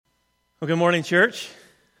Well, good morning, church.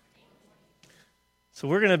 So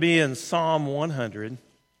we're going to be in Psalm 100.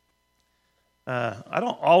 I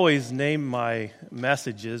don't always name my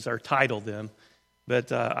messages or title them,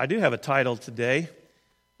 but I do have a title today.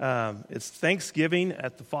 It's Thanksgiving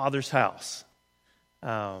at the Father's House.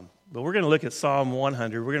 But we're going to look at Psalm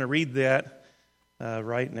 100. We're going to read that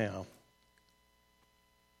right now.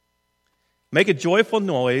 Make a joyful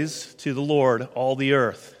noise to the Lord, all the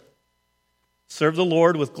earth. Serve the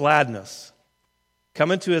Lord with gladness.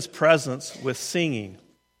 Come into his presence with singing.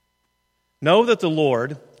 Know that the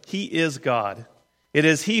Lord, he is God. It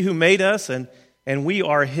is he who made us, and we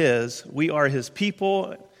are his. We are his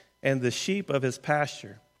people and the sheep of his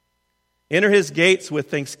pasture. Enter his gates with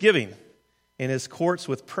thanksgiving, and his courts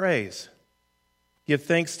with praise. Give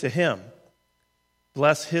thanks to him.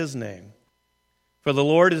 Bless his name. For the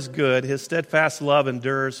Lord is good. His steadfast love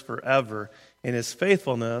endures forever, and his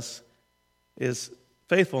faithfulness is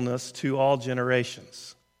faithfulness to all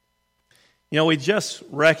generations. You know, we just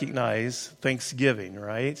recognize Thanksgiving,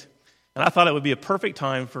 right? And I thought it would be a perfect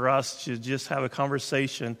time for us to just have a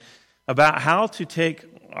conversation about how to take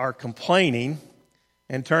our complaining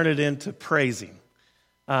and turn it into praising.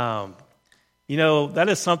 That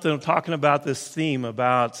is something I'm talking about, this theme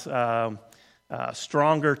about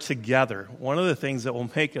stronger together. One of the things that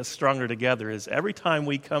will make us stronger together is every time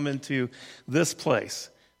we come into this place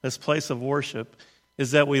of worship,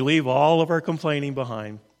 is that we leave all of our complaining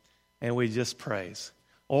behind and we just praise.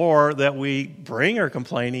 Or that we bring our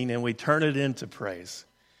complaining and we turn it into praise.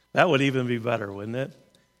 That would even be better, wouldn't it?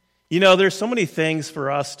 You know, there's so many things for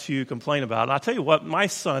us to complain about. And I'll tell you what, my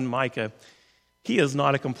son, Micah, he is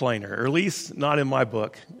not a complainer, or at least not in my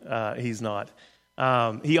book. He's not.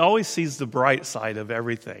 He always sees the bright side of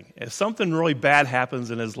everything. If something really bad happens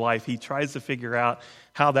in his life, he tries to figure out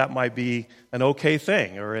how that might be an okay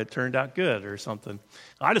thing, or it turned out good or something.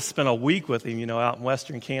 I just spent a week with him, out in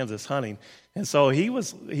western Kansas hunting. And so he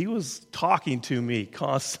was talking to me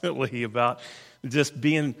constantly about just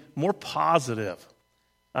being more positive.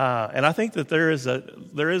 And I think that there is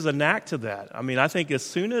a knack to that. I mean, I think as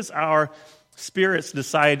soon as our spirits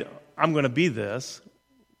decide, I'm going to be this,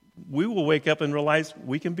 we will wake up and realize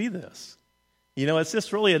we can be this. It's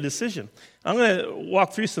just really a decision. I'm going to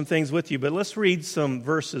walk through some things with you, but let's read some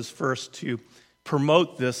verses first to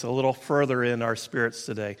promote this a little further in our spirits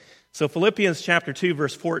today. So Philippians chapter 2,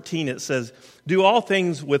 verse 14, it says, "Do all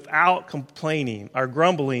things without complaining or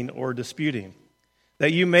grumbling or disputing,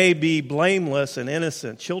 that you may be blameless and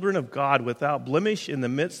innocent, children of God without blemish in the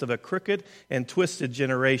midst of a crooked and twisted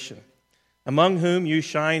generation, among whom you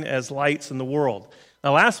shine as lights in the world."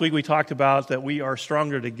 Now, last week we talked about that we are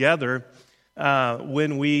stronger together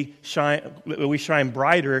when we shine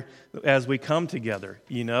brighter as we come together.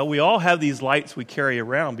 We all have these lights we carry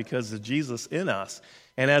around because of Jesus in us.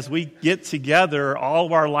 And as we get together, all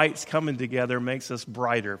of our lights coming together makes us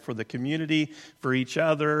brighter for the community, for each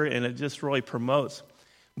other, and it just really promotes.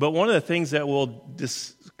 But one of the things that will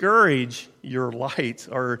discourage your light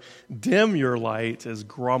or dim your light is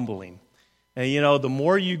grumbling. And the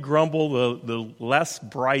more you grumble, the less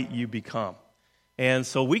bright you become. And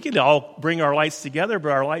so we could all bring our lights together,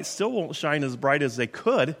 but our lights still won't shine as bright as they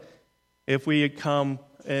could if we come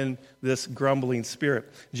in this grumbling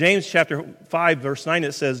spirit. James chapter 5, verse 9,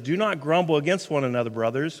 it says, "Do not grumble against one another,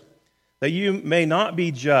 brothers, that you may not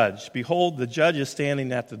be judged. Behold, the judge is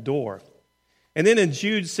standing at the door." And then in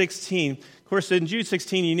Jude 16, of course, in Jude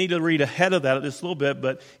 16, you need to read ahead of that just a little bit,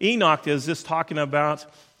 but Enoch is just talking about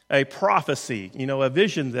a prophecy, a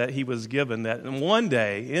vision that he was given, that one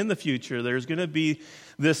day in the future there's going to be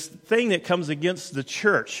this thing that comes against the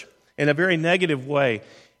church in a very negative way,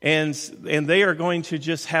 and they are going to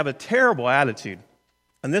just have a terrible attitude.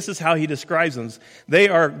 And this is how he describes them. They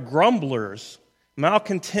are grumblers,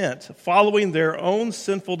 malcontent, following their own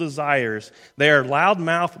sinful desires. They are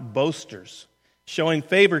loudmouth boasters, showing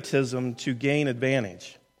favoritism to gain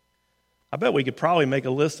advantage. I bet we could probably make a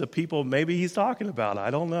list of people maybe he's talking about.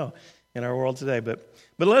 I don't know in our world today. But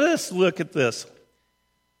let us look at this.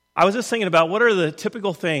 I was just thinking about what are the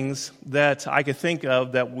typical things that I could think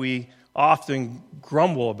of that we often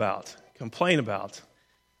grumble about, complain about.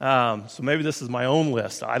 So maybe this is my own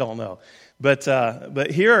list. I don't know.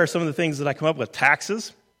 But here are some of the things that I come up with.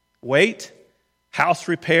 Taxes, weight, house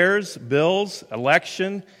repairs, bills,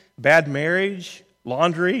 election, bad marriage,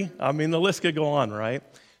 laundry. I mean, the list could go on, right?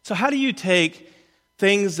 So how do you take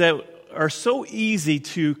things that are so easy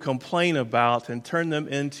to complain about and turn them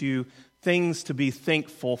into things to be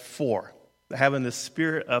thankful for, having the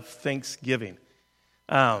spirit of thanksgiving?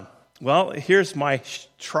 Well, here's my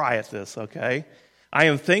try at this, okay? I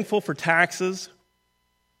am thankful for taxes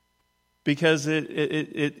because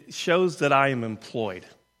it shows that I am employed.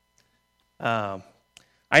 I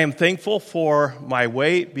am thankful for my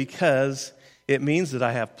weight because it means that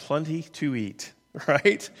I have plenty to eat,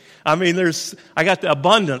 right? I mean, I got the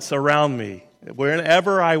abundance around me.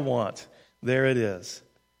 Wherever I want, there it is.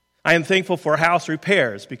 I am thankful for house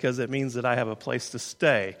repairs because it means that I have a place to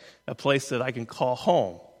stay, a place that I can call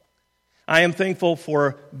home. I am thankful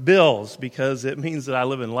for bills because it means that I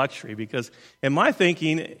live in luxury. Because in my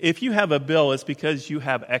thinking, if you have a bill, it's because you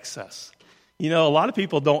have excess. A lot of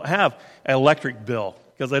people don't have an electric bill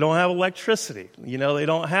because they don't have electricity. They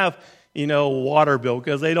don't have, water bill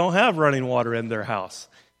because they don't have running water in their house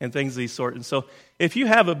and things of these sort. And so if you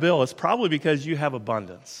have a bill, it's probably because you have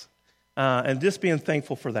abundance. And just being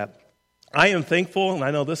thankful for that. I am thankful, and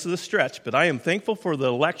I know this is a stretch, but I am thankful for the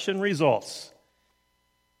election results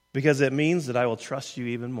because it means that I will trust you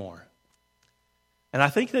even more. And I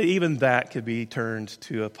think that even that could be turned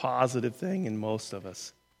to a positive thing in most of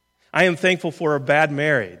us. I am thankful for a bad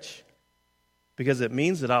marriage because it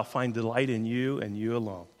means that I'll find delight in you and you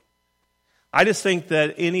alone. I just think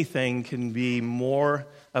that anything can be more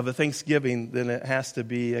of a thanksgiving than it has to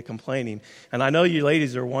be a complaining. And I know you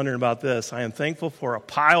ladies are wondering about this. I am thankful for a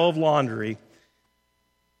pile of laundry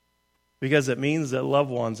because it means that loved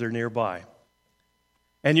ones are nearby.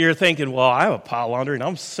 And you're thinking, well, I have a pile of laundry and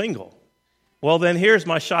I'm single. Well, then here's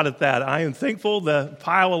my shot at that. I am thankful the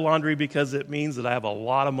pile of laundry because it means that I have a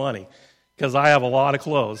lot of money because I have a lot of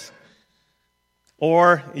clothes.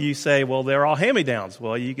 Or you say, well, they're all hand-me-downs.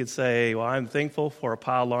 Well, you could say, well, I'm thankful for a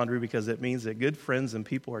pile of laundry because it means that good friends and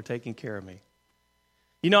people are taking care of me.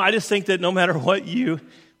 I just think that no matter what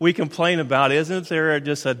we complain about, isn't there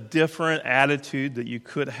just a different attitude that you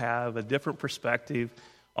could have, a different perspective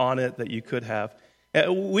on it that you could have?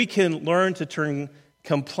 We can learn to turn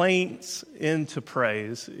complaints into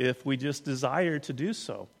praise if we just desire to do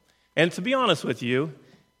so. And to be honest with you,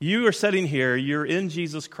 you are sitting here, you're in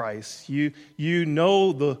Jesus Christ, you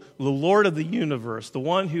know the Lord of the universe, the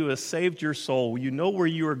one who has saved your soul, you know where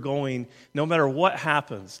you are going no matter what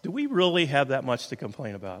happens. Do we really have that much to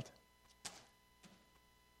complain about?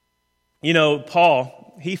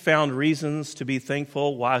 Paul, he found reasons to be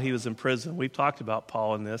thankful while he was in prison. We've talked about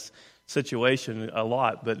Paul in this situation a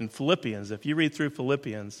lot, but in Philippians, if you read through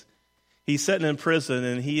Philippians, he's sitting in prison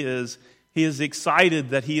and he is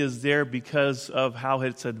excited that he is there because of how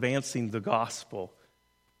it's advancing the gospel.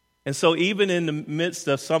 And so even in the midst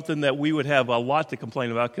of something that we would have a lot to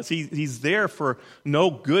complain about, because he's there for no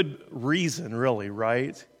good reason, really,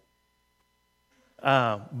 right?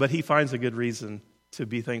 But he finds a good reason to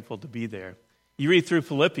be thankful to be there. You read through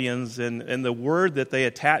Philippians, and the word that they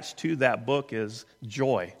attach to that book is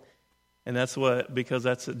joy. And because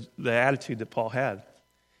that's the attitude that Paul had.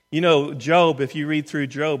 Job, if you read through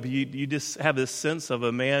Job, you just have this sense of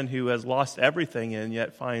a man who has lost everything and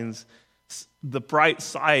yet finds the bright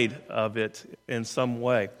side of it in some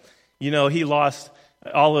way. He lost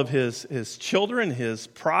all of his children, his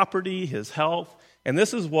property, his health. And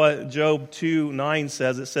this is what Job 2:9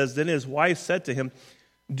 says. It says, then his wife said to him,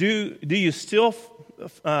 do you still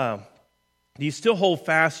hold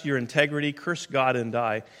fast your integrity? Curse God and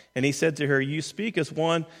die. And he said to her, you speak as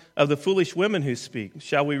one of the foolish women who speak.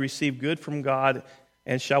 Shall we receive good from God,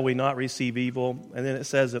 and shall we not receive evil? And then it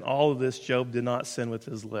says, in all of this, Job did not sin with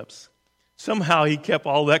his lips. Somehow he kept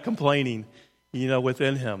all that complaining,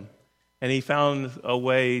 within him. And he found a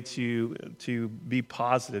way to be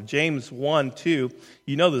positive. James 1:2,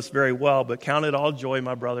 you know this very well, but count it all joy,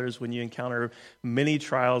 my brothers, when you encounter many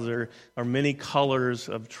trials or many colors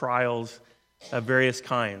of trials of various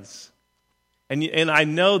kinds. And I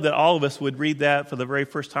know that all of us would read that for the very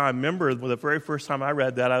first time. I remember the very first time I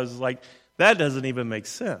read that, I was like, that doesn't even make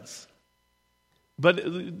sense.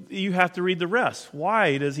 But you have to read the rest.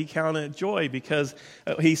 Why does he count it joy? Because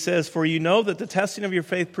he says, for you know that the testing of your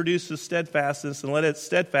faith produces steadfastness, and let its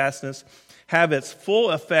steadfastness have its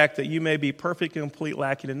full effect, that you may be perfect and complete,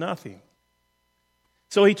 lacking in nothing.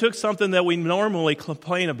 So he took something that we normally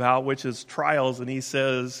complain about, which is trials, and he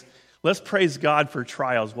says, let's praise God for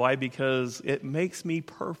trials. Why? Because it makes me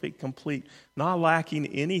perfect, complete, not lacking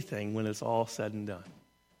anything when it's all said and done.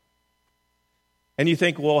 And you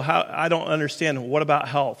think, well, I don't understand. What about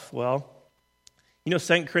health? Well,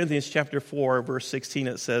 2 Corinthians chapter 4, verse 16,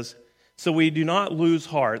 it says, so we do not lose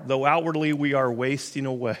heart, though outwardly we are wasting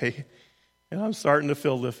away. And I'm starting to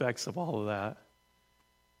feel the effects of all of that.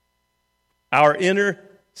 Our inner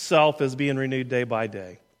self is being renewed day by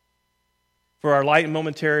day. For our light and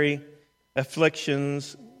momentary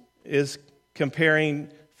afflictions is preparing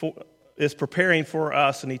for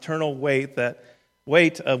us an eternal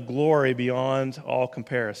weight of glory beyond all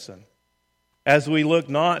comparison. as we look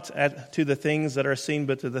not to the things that are seen,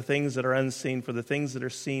 but to the things that are unseen. For the things that are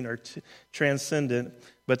seen are transcendent,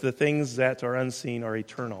 but the things that are unseen are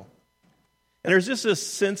eternal. And there's just this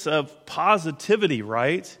sense of positivity,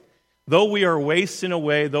 right? Though we are wasting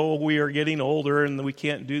away, though we are getting older and we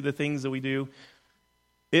can't do the things that we do,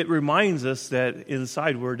 it reminds us that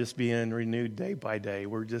inside we're just being renewed day by day.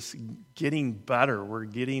 We're just getting better. We're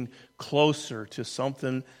getting closer to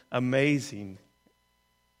something amazing.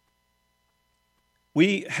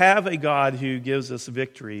 We have a God who gives us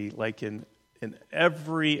victory, like in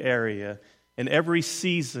every area, in every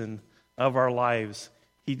season of our lives.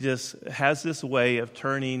 He just has this way of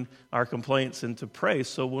turning our complaints into praise.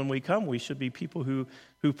 So when we come, we should be people who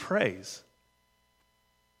praise.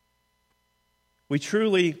 We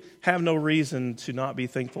truly have no reason to not be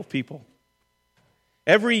thankful people.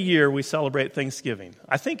 Every year we celebrate Thanksgiving.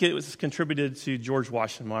 I think it was contributed to George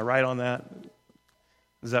Washington. Am I right on that?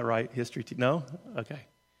 Is that right? History? No? Okay.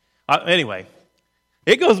 Anyway,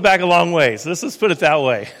 it goes back a long ways. Let's just put it that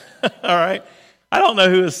way. All right? I don't know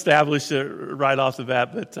who established it right off the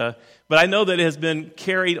bat, but I know that it has been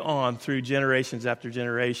carried on through generations after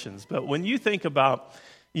generations. But when you think about,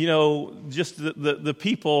 just the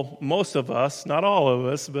people, most of us, not all of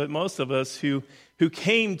us, but most of us who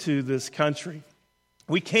came to this country.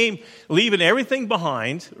 We came leaving everything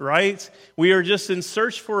behind, right? We are just in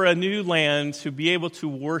search for a new land to be able to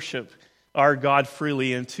worship our God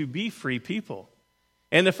freely and to be free people.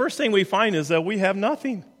 And the first thing we find is that we have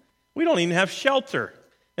nothing. We don't even have shelter.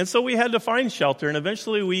 And so we had to find shelter. And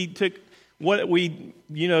eventually we took what we,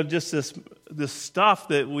 just this stuff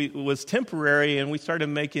that was temporary, and we started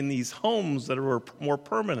making these homes that were more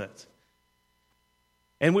permanent.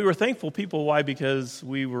 And we were thankful people. Why? Because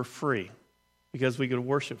we were free. Because we could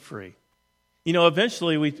worship free.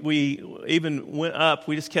 Eventually we even went up.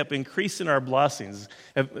 We just kept increasing our blessings.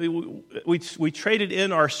 We traded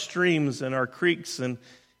in our streams and our creeks and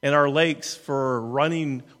our lakes for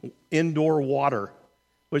running indoor water,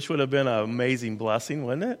 which would have been an amazing blessing,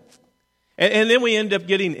 wouldn't it? And then we end up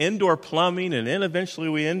getting indoor plumbing, and then eventually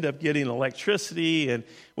we end up getting electricity, and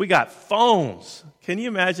we got phones. Can you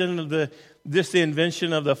imagine the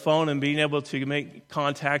invention of the phone and being able to make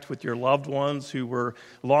contact with your loved ones who were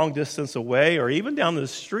long distance away or even down the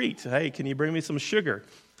street? Hey, can you bring me some sugar?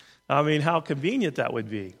 I mean, how convenient that would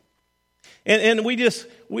be. And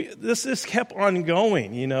this just kept on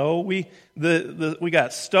going, We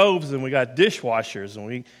got stoves and we got dishwashers,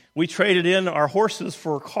 and we traded in our horses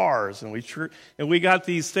for cars, and we got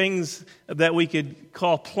these things that we could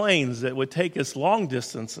call planes that would take us long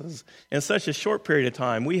distances in such a short period of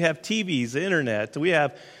time. We have TVs, the internet, we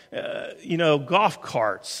have golf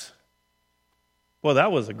carts. Well,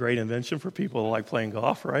 that was a great invention for people who like playing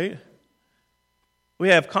golf, right? We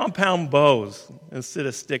have compound bows instead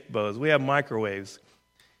of stick bows. We have microwaves.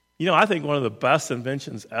 I think one of the best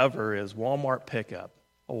inventions ever is Walmart pickup.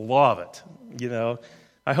 I love it.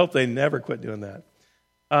 I hope they never quit doing that.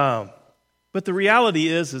 But the reality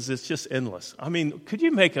is it's just endless. I mean, could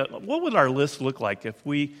you what would our list look like if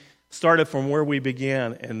we started from where we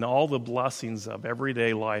began and all the blessings of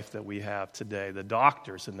everyday life that we have today, the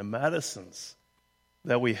doctors and the medicines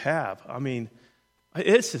that we have? I mean,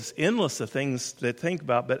 it's just endless of things to think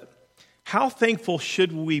about, but how thankful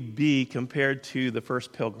should we be compared to the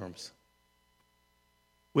first pilgrims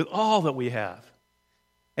with all that we have?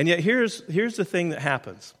 And yet here's the thing that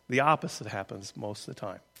happens. The opposite happens most of the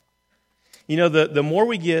time. The more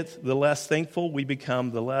we get, the less thankful we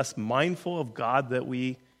become, the less mindful of God that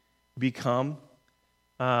we become,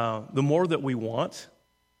 the more that we want,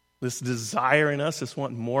 this desire in us, this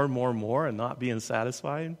wanting more and more and more and not being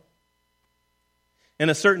satisfied. In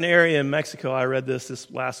a certain area in Mexico, I read this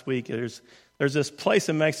last week, there's this place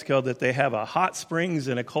in Mexico that they have a hot springs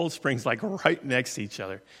and a cold springs like right next to each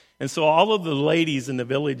other. And so all of the ladies in the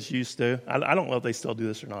village used to, I don't know if they still do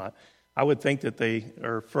this or not. I would think that they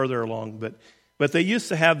are further along, but they used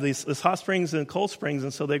to have this hot springs and cold springs,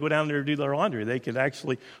 and so they go down there to do their laundry. They could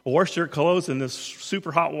actually wash their clothes in this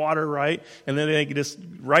super hot water, right? And then they could just,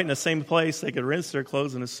 right in the same place, they could rinse their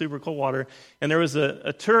clothes in this super cold water. And there was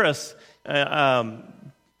a tourist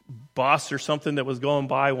boss or something that was going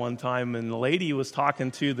by one time, and the lady was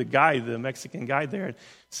talking to the guide, the Mexican guide there, and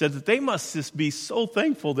said that they must just be so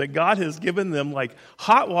thankful that God has given them like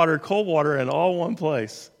hot water, cold water, in all one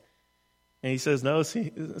place. And he says, no,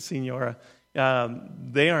 Senora,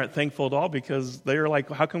 they aren't thankful at all because they're like,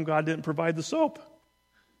 how come God didn't provide the soap?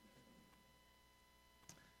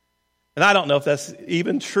 And I don't know if that's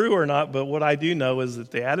even true or not, but what I do know is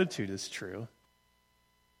that the attitude is true.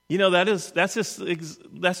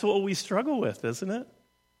 That's what we struggle with, isn't it?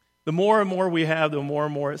 The more and more we have, the more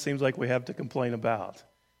and more it seems like we have to complain about,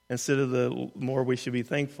 instead of the more we should be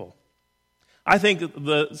thankful. I think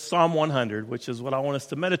the Psalm 100, which is what I want us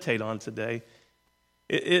to meditate on today,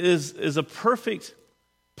 is a perfect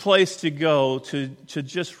place to go to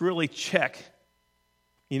just really check,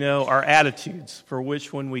 our attitudes for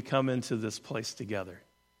which when we come into this place together.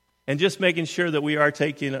 And just making sure that we are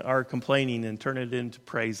taking our complaining and turning it into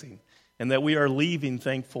praising. And that we are leaving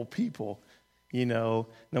thankful people, no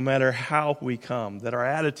matter how we come. That our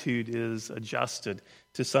attitude is adjusted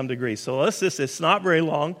to some degree. So it's not very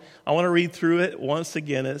long. I want to read through it once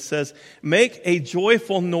again. It says, "Make a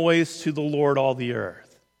joyful noise to the Lord, all the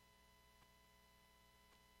earth."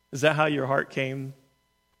 Is that how your heart came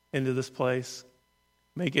into this place?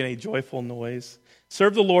 Making a joyful noise.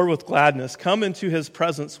 "Serve the Lord with gladness. Come into his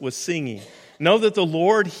presence with singing. Know that the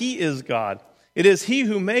Lord, he is God. It is he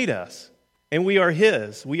who made us, and we are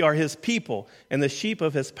his. We are his people and the sheep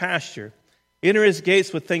of his pasture. Enter his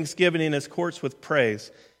gates with thanksgiving and his courts with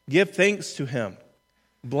praise. Give thanks to him.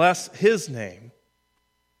 Bless his name.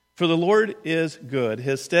 For the Lord is good.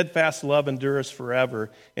 His steadfast love endures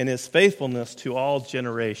forever, and his faithfulness to all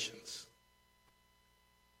generations."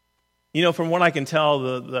 From what I can tell,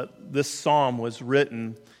 this psalm was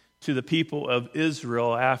written to the people of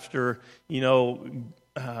Israel after,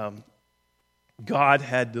 God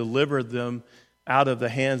had delivered them out of the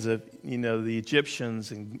hands of, the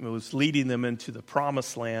Egyptians and was leading them into the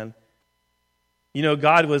promised land.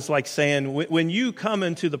 God was like saying, when you come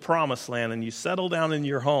into the promised land and you settle down in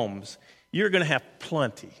your homes, you're going to have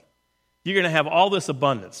plenty. You're going to have all this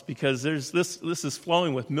abundance because this is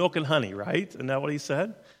flowing with milk and honey, right? Isn't that what he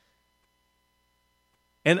said?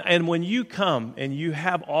 And when you come and you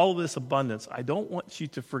have all this abundance, I don't want you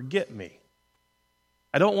to forget me.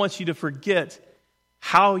 I don't want you to forget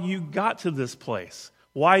how you got to this place,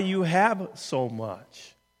 why you have so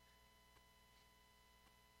much.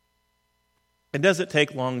 It doesn't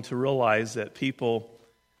take long to realize that people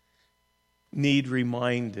need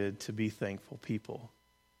reminded to be thankful people.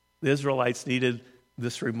 The Israelites needed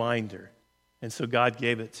this reminder, and so God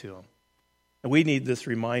gave it to them. And we need this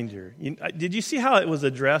reminder. Did you see how it was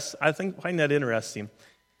addressed? I find that interesting.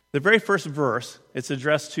 The very first verse, it's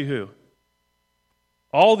addressed to who?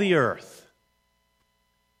 All the earth.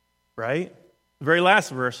 Right? The very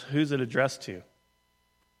last verse, who's it addressed to?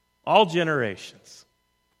 All generations.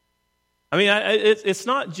 I mean, it's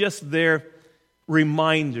not just their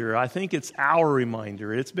reminder. I think it's our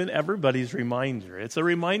reminder. It's been everybody's reminder. It's a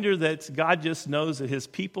reminder that God just knows that his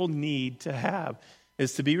people need to have,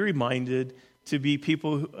 is to be reminded to be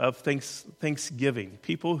people of thanksgiving,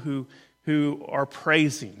 people who are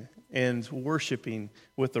praising and worshiping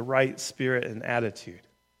with the right spirit and attitude.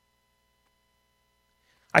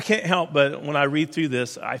 I can't help but when I read through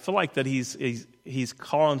this, I feel like that he's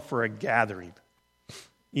calling for a gathering.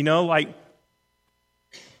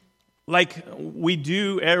 Like we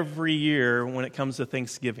do every year when it comes to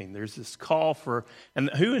Thanksgiving. There's this call for, and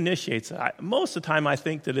who initiates it? Most of the time I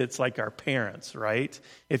think that it's like our parents, right?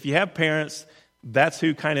 If you have parents, that's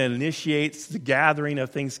who kind of initiates the gathering of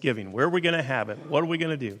Thanksgiving. Where are we going to have it? What are we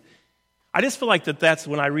going to do? I just feel like that's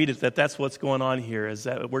when I read it, that's what's going on here, is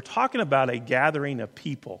that we're talking about a gathering of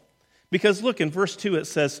people. Because look, in verse 2 it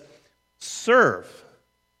says, serve.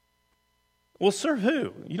 Well, serve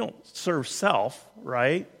who? You don't serve self,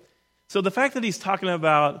 right? So the fact that he's talking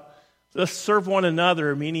about let's serve one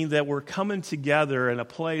another, meaning that we're coming together in a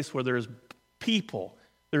place where there's people,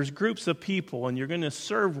 there's groups of people, and you're going to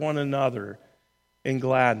serve one another in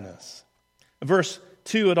gladness. Verse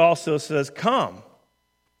 2, it also says, come.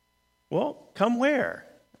 Well, come where?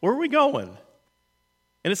 Where are we going?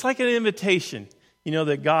 And it's like an invitation,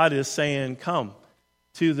 that God is saying, come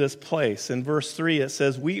to this place. In verse 3, it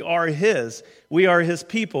says, we are his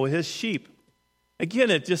people, his sheep.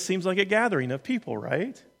 Again, it just seems like a gathering of people,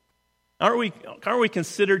 right? Aren't we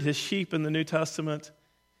considered his sheep in the New Testament?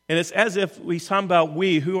 And it's as if he's talking about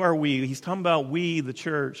we. Who are we? He's talking about we, the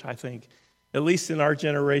church, I think, at least in our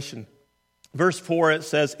generation. Verse 4, it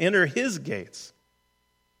says, enter his gates.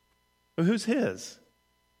 Well, who's his?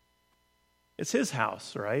 It's his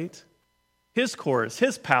house, right? His courts,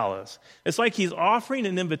 his palace. It's like he's offering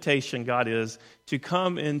an invitation, God is, to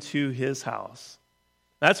come into his house.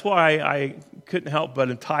 That's why I couldn't help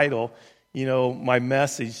but entitle, my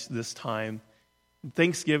message this time,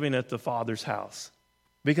 Thanksgiving at the Father's house.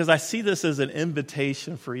 Because I see this as an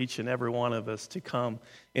invitation for each and every one of us to come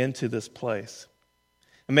into this place.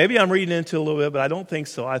 And maybe I'm reading into it a little bit, but I don't think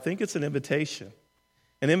so. I think it's an invitation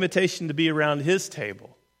to be around his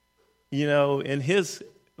table, in his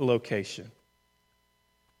location.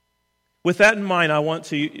 With that in mind, I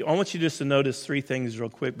want you just to notice three things real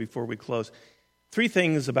quick before we close. Three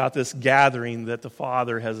things about this gathering that the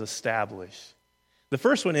Father has established. The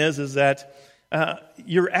first one is that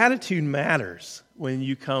your attitude matters when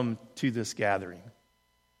you come to this gathering.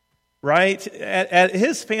 Right? At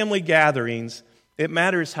his family gatherings, it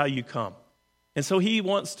matters how you come. And so he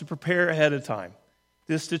wants to prepare ahead of time,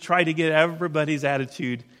 just to try to get everybody's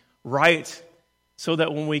attitude right, so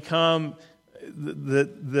that when we come,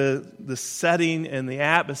 the setting and the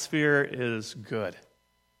atmosphere is good.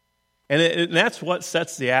 And that's what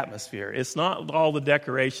sets the atmosphere. It's not all the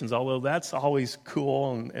decorations, although that's always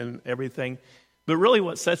cool and everything. But really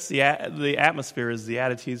what sets the atmosphere is the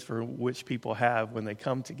attitudes for which people have when they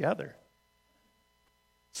come together.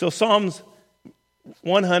 So Psalms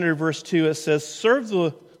 100 verse 2, it says, serve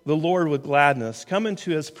the Lord with gladness. Come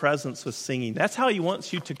into his presence with singing. That's how he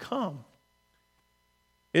wants you to come.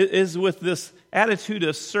 It is with this attitude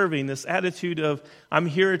of serving, this attitude of, I'm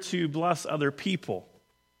here to bless other people.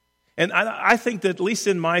 And I think that at least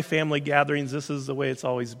in my family gatherings, this is the way it's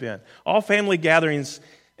always been. All family gatherings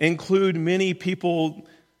include many people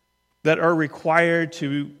that are required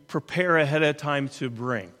to prepare ahead of time to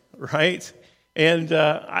bring, right? And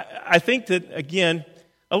I think that, again,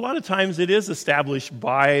 a lot of times it is established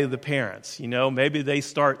by the parents. You know, maybe they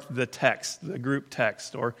start the text, the group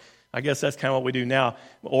text, or I guess that's kind of what we do now,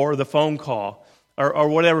 or the phone call, or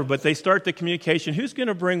whatever. But they start the communication. Who's going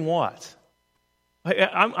to bring what?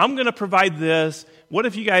 I'm going to provide this. What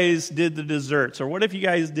if you guys did the desserts? Or what if you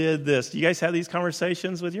guys did this? Do you guys have these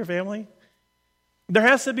conversations with your family? There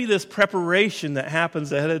has to be this preparation that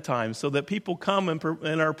happens ahead of time so that people come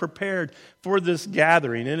and are prepared for this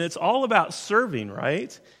gathering. And it's all about serving,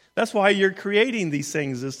 right? That's why you're creating these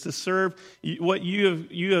things, is to serve what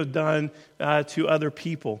you have done to other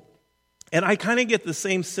people. And I kind of get the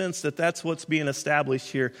same sense that that's what's being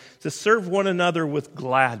established here, to serve one another with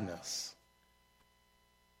gladness.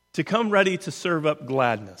 To come ready to serve up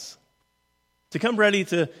gladness. To come ready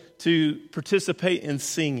to participate in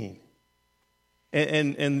singing.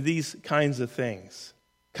 And these kinds of things.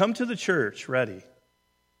 Come to the church ready.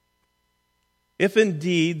 If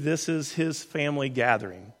indeed this is his family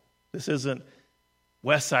gathering, this isn't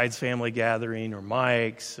Westside's family gathering or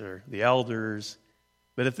Mike's or the elders,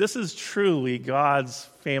 but if this is truly God's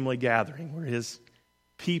family gathering where his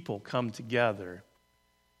people come together,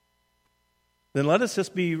 then let us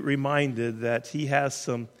just be reminded that he has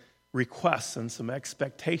some requests and some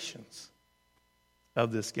expectations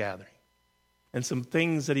of this gathering. And some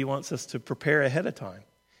things that he wants us to prepare ahead of time.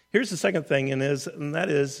 Here's the second thing, and that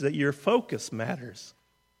is that your focus matters.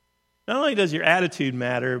 Not only does your attitude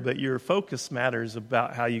matter, but your focus matters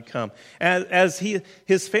about how you come. As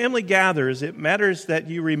his family gathers, it matters that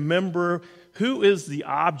you remember who is the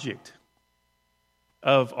object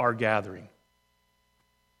of our gathering.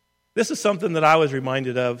 This is something that I was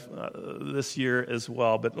reminded of this year as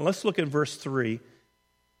well. But let's look at verse 3,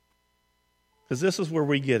 because this is where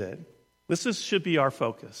we get it. This should be our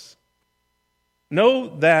focus.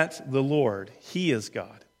 Know that the Lord, he is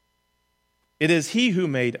God. It is he who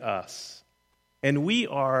made us, and we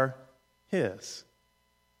are his.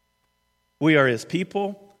 We are his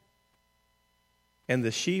people and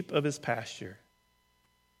the sheep of his pasture.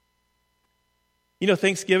 You know,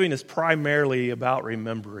 Thanksgiving is primarily about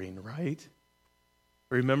remembering, right?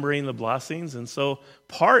 Remembering the blessings. And so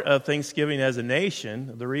part of Thanksgiving as a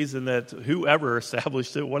nation, the reason that whoever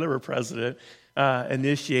established it, whatever president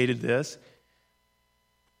initiated this,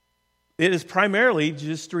 it is primarily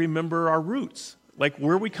just to remember our roots, like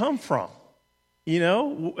where we come from. You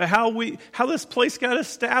know, how this place got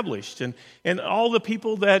established and all the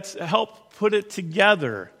people that helped put it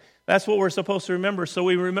together. That's what we're supposed to remember. So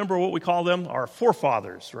we remember what we call them, our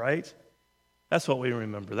forefathers, right? That's what we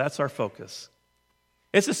remember. That's our focus.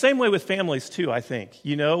 It's the same way with families too, I think.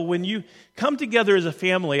 You know, when you come together as a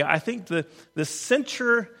family, I think the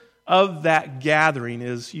center of that gathering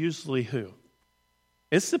is usually who?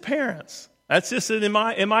 It's the parents. That's just in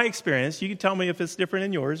my experience. You can tell me if it's different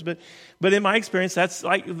in yours, but in my experience, that's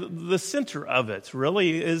like the center of it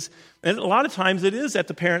really is. And a lot of times it is at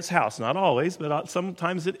the parents' house. Not always, but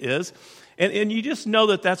sometimes it is. And you just know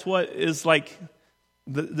that that's what is like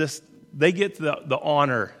they get the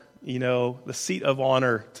honor, you know, the seat of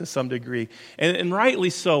honor to some degree. And rightly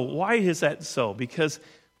so. Why is that so? Because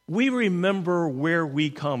we remember where we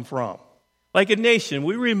come from. Like a nation,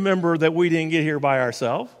 we remember that we didn't get here by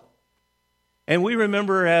ourselves. And we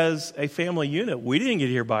remember as a family unit, we didn't get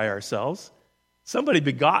here by ourselves. Somebody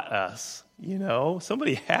begot us, you know.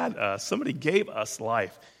 Somebody had us. Somebody gave us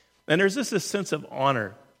life. And there's just this sense of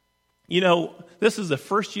honor. This is the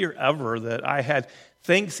first year ever that I had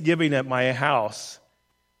Thanksgiving at my house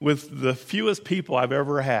with the fewest people I've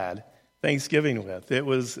ever had Thanksgiving with. It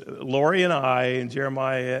was Lori and I and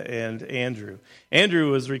Jeremiah and Andrew.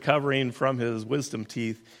 Andrew was recovering from his wisdom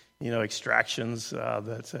teeth, extractions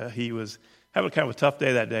that he was having kind of a tough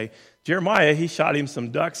day that day. Jeremiah, he shot him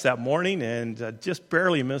some ducks that morning and just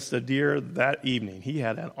barely missed a deer that evening. He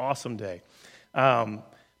had an awesome day.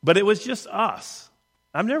 But it was just us.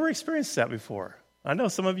 I've never experienced that before. I know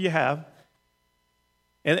some of you have.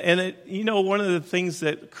 And one of the things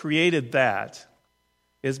that created that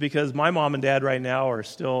is because my mom and dad right now are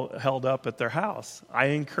still held up at their house. I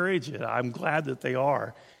encourage it. I'm glad that they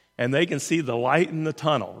are. And they can see the light in the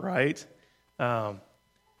tunnel, right?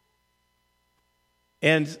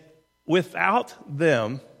 And without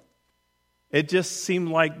them, it just seemed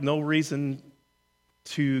like no reason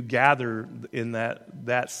to gather in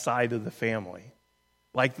that side of the family.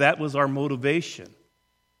 Like that was our motivation.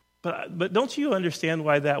 But don't you understand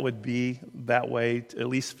why that would be that way, at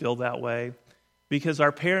least feel that way? Because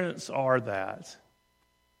our parents are that.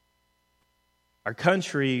 Our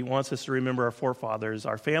country wants us to remember our forefathers.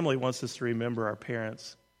 Our family wants us to remember our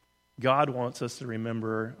parents. God wants us to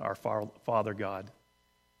remember our Father God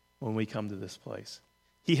when we come to this place.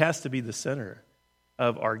 He has to be the center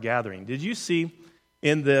of our gathering. Did you see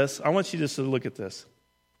in this? I want you just to look at this.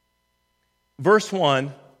 Verse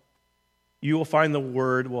 1, you will find the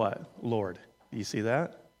word what? Lord. Do you see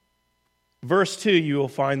that? Verse 2, you will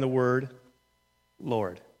find the word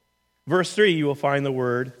Lord. Verse 3, you will find the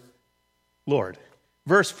word Lord.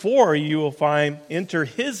 Verse 4, you will find enter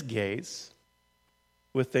his gates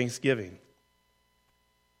with thanksgiving.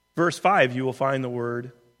 Verse 5, you will find the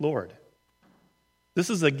word Lord.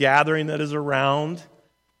 This is a gathering that is around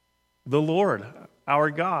the Lord,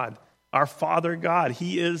 our God, our Father God.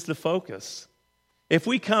 He is the focus. If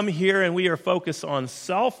we come here and we are focused on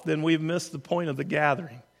self, then we've missed the point of the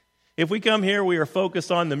gathering. If we come here, we are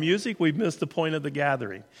focused on the music, we've missed the point of the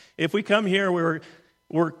gathering. If we come here, we're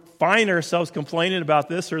find ourselves complaining about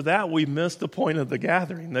this or that, we've missed the point of the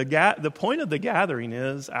gathering. The point of the gathering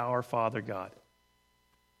is our Father God.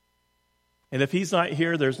 And if he's not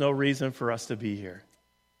here, there's no reason for us to be here.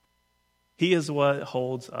 He is what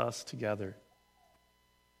holds us together.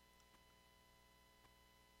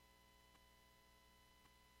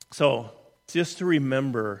 So, just to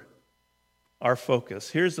remember our focus,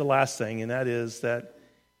 here's the last thing, and that is that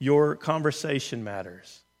your conversation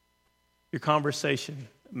matters. Your conversation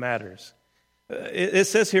matters. It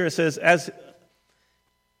says here, as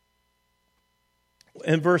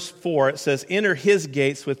in verse 4, it says, enter his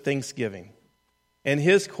gates with thanksgiving and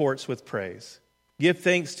his courts with praise. Give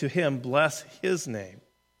thanks to him, bless his name.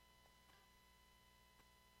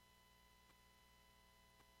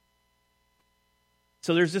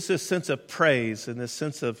 So there's just this sense of praise and this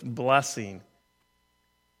sense of blessing.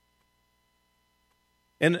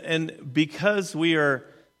 And because we are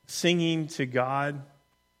singing to God,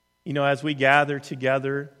 as we gather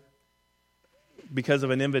together because of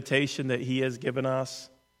an invitation that he has given us,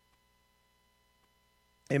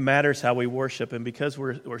 it matters how we worship. And because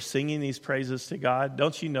we're singing these praises to God,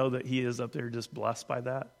 don't you know that he is up there just blessed by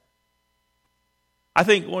that? I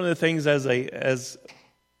think one of the things as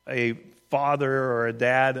a father or a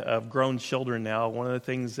dad of grown children now, one of the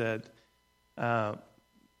things that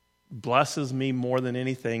blesses me more than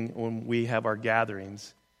anything when we have our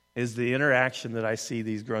gatherings is the interaction that I see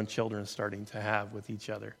these grown children starting to have with each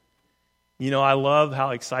other. I love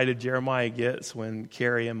how excited Jeremiah gets when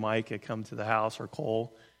Carrie and Micah come to the house, or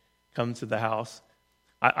Cole come to the house.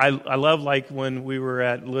 I love, like, when we were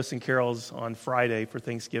at Lewis and Carol's on Friday for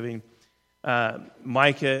Thanksgiving,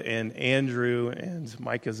 Micah and Andrew and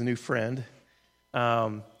Micah's new friend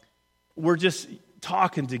were just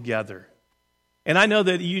talking together. And I know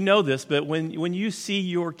that you know this, but when you see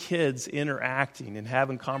your kids interacting and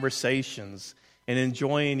having conversations and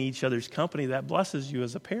enjoying each other's company, that blesses you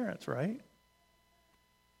as a parent, right?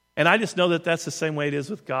 And I just know that that's the same way it is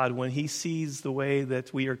with God. When he sees the way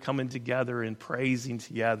that we are coming together and praising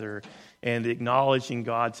together and acknowledging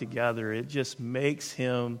God together, it just makes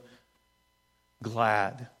him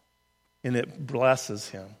glad, and it blesses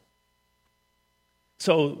him.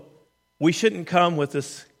 So we shouldn't come with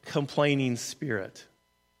this complaining spirit.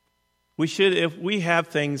 We should, if we have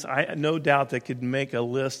things, I no doubt that could make a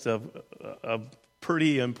list of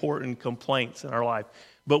pretty important complaints in our life.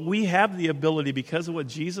 But we have the ability, because of what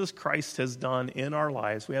Jesus Christ has done in our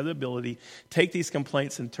lives, we have the ability to take these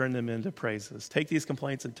complaints and turn them into praises. Take these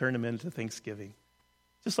complaints and turn them into thanksgiving.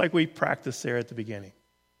 Just like we practiced there at the beginning.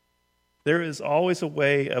 There is always a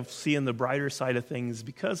way of seeing the brighter side of things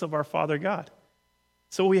because of our Father God.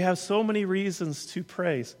 So we have so many reasons to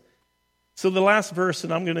praise. So the last verse,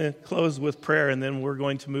 and I'm going to close with prayer, and then we're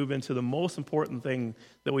going to move into the most important thing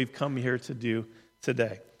that we've come here to do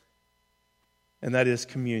today, and that is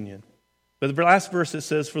communion. But the last verse, it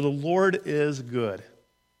says, "For the Lord is good."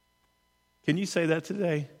 Can you say that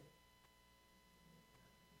today?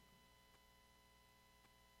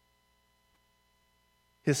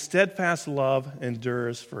 His steadfast love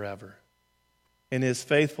endures forever, and his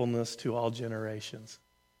faithfulness to all generations.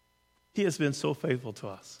 He has been so faithful to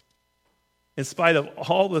us. In spite of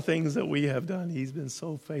all the things that we have done, he's been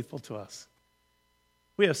so faithful to us.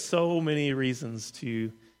 We have so many reasons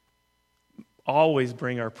to always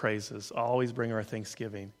bring our praises, always bring our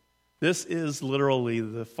thanksgiving. This is literally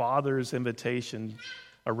the Father's invitation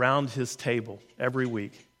around his table every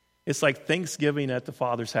week. It's like Thanksgiving at the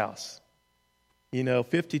Father's house.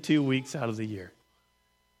 52 weeks out of the year.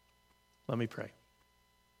 Let me pray.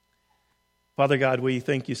 Father God, we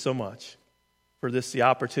thank you so much for the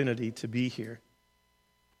opportunity to be here.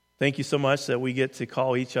 Thank you so much that we get to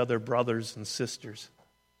call each other brothers and sisters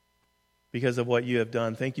because of what you have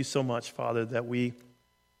done. Thank you so much, Father, that we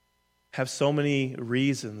have so many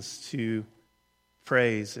reasons to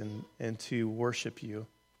praise and to worship you.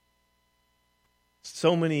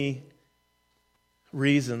 So many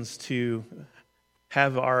reasons to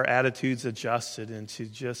have our attitudes adjusted and to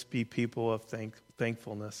just be people of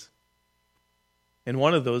thankfulness. And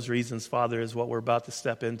one of those reasons, Father, is what we're about to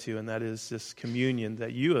step into, and that is this communion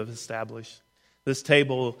that you have established, this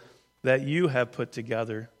table that you have put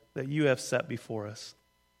together, that you have set before us.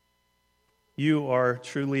 You are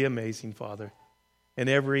truly amazing, Father. In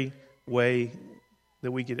every way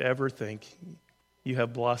that we could ever think, you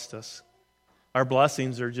have blessed us. Our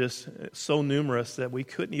blessings are just so numerous that we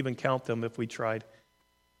couldn't even count them if we tried.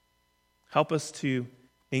 Help us to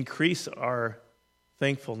increase our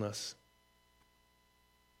thankfulness.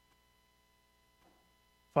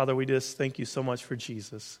 Father, we just thank you so much for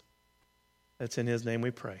Jesus. That's in his name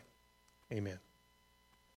we pray. Amen.